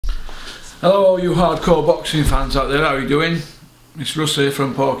Hello all you hardcore boxing fans out there, how are you doing? It's Russ here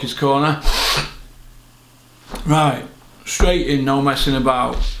from Porky's Corner. Right, straight in, no messing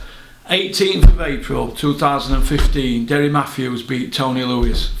about. 18th of April 2015, Derry Matthews beat Tony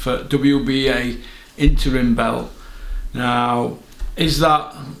Lewis for WBA interim belt. Now, is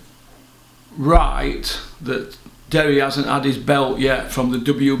that right that Derry hasn't had his belt yet from the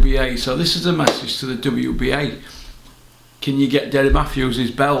WBA? So this is a message to the WBA. Can you get Derry Matthews his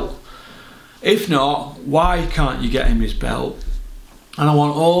belt? If not, why can't you get him his belt? And I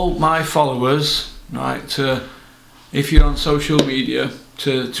want all my followers, right, to, if you're on social media,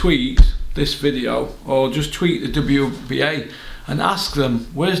 to tweet this video or just tweet the WBA and ask them,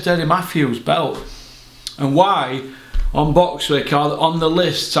 where's Derry Matthews' belt? And why on Box Record on the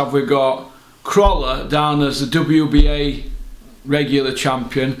lists have we got CROLLA down as the WBA regular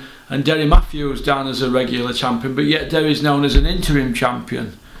champion and Derry Matthews down as a regular champion, but yet Derry's known as an interim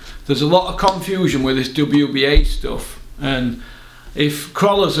champion? There's a lot of confusion with this WBA stuff, and if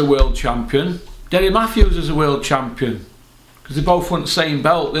CROLLA's a world champion, Derry Matthews is a world champion, because they both want the same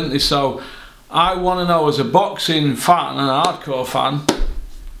belt, didn't they? So I want to know, as a boxing fan and a hardcore fan,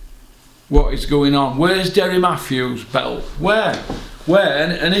 what is going on. Where's Derry Matthews' belt? Where?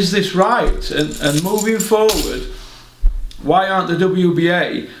 And is this right? And moving forward, why aren't the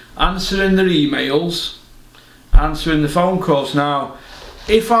WBA answering their emails, answering the phone calls? Now,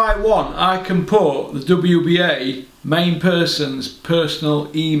 if I want, I can put the WBA main person's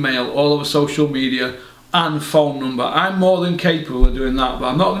personal email all over social media and phone number. I'm more than capable of doing that, but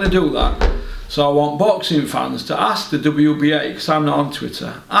I'm not going to do that. So I want boxing fans to ask the WBA, because I'm not on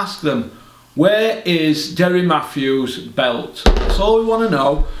Twitter, ask them, where is Derry Matthews' belt? That's all we want to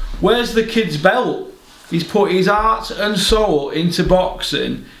know. Where's the kid's belt? He's put his heart and soul into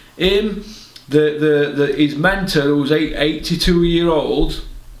boxing. Him, his mentor, who's 82-year-old,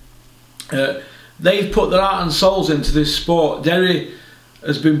 they've put their heart and souls into this sport. Derry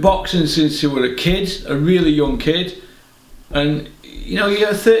has been boxing since he was a kid, a really young kid, and you know,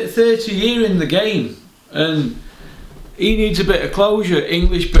 you're 30 years in the game, and he needs a bit of closure.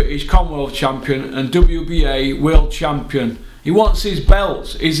 English, British, Commonwealth champion and WBA world champion. He wants his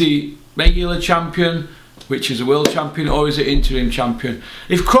belts. Is he regular champion, which is a world champion, or is it interim champion?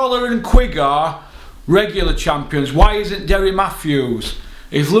 If CROLLA and Quigg are regular champions, why isn't Derry Matthews?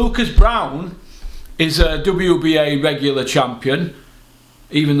 If Lucas Brown is a WBA regular champion,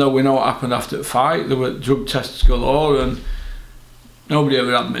 even though we know what happened after the fight, there were drug tests galore and nobody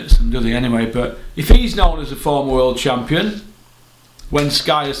ever admits them, do they anyway? But if he's known as a former world champion when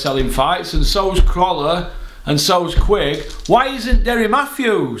Sky are selling fights, and so's CROLLA and so's Quigg, why isn't Derry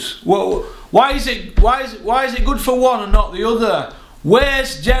Matthews? Well, why is it good for one and not the other?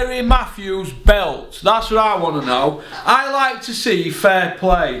 Where's Derry Matthews' belt? That's what I want to know. I like to see fair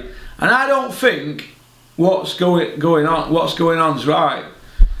play, and I don't think what's going on is right.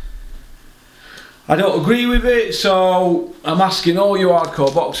 I don't agree with it, so I'm asking all you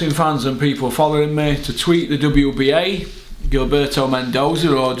hardcore boxing fans and people following me to tweet the WBA, Gilberto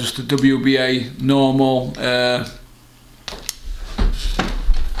Mendoza, or just the WBA normal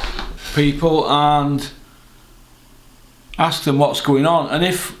people, and ask them what's going on. And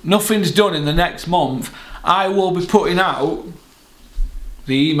if nothing's done in the next month, I will be putting out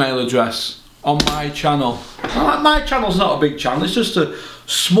the email address on my channel. My channel's not a big channel, it's just a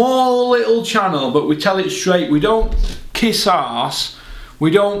small little channel, but we tell it straight. We don't kiss arse,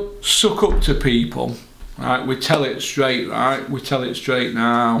 we don't suck up to people, right? We tell it straight, right? We tell it straight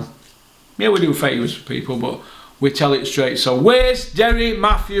now. Yeah, we do favours for people, but we tell it straight. So where's Derry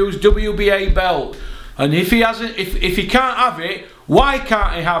Matthews' WBA belt? And if he hasn't, if he can't have it, why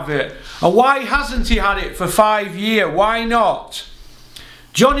can't he have it? And why hasn't he had it for 5 years? Why not?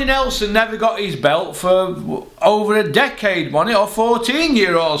 Johnny Nelson never got his belt for over a decade, wasn't it? Or 14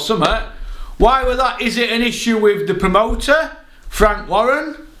 years or something. Why was that? Is it an issue with the promoter, Frank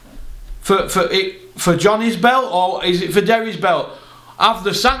Warren, for Johnny's belt, or is it for Derry's belt? Have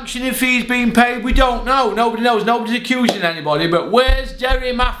the sanctioning fees been paid? We don't know. Nobody knows. Nobody's accusing anybody. But where's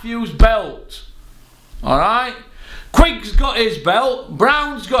Derry Matthews' belt? Alright? Quigg's got his belt.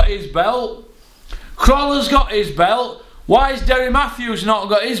 Brown's got his belt. CROLLA's got his belt. Why has Derry Matthews not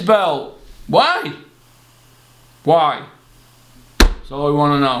got his belt? Why? Why? That's all we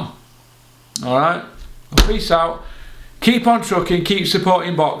want to know. Alright? Well, peace out. Keep on trucking. Keep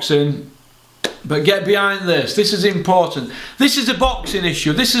supporting boxing. But get behind this. This is important. This is a boxing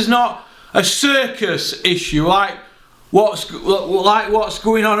issue. This is not a circus issue like what's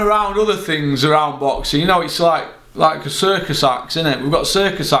going on around other things around boxing. You know, it's like a circus act, isn't it? We've got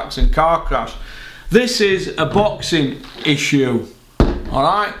circus acts and car crash. This is a boxing issue.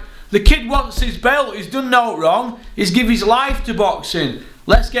 Alright? The kid wants his belt. He's done no wrong. He's give his life to boxing.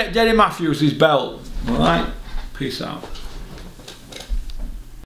 Let's get Derry Matthews his belt. Alright? Peace out.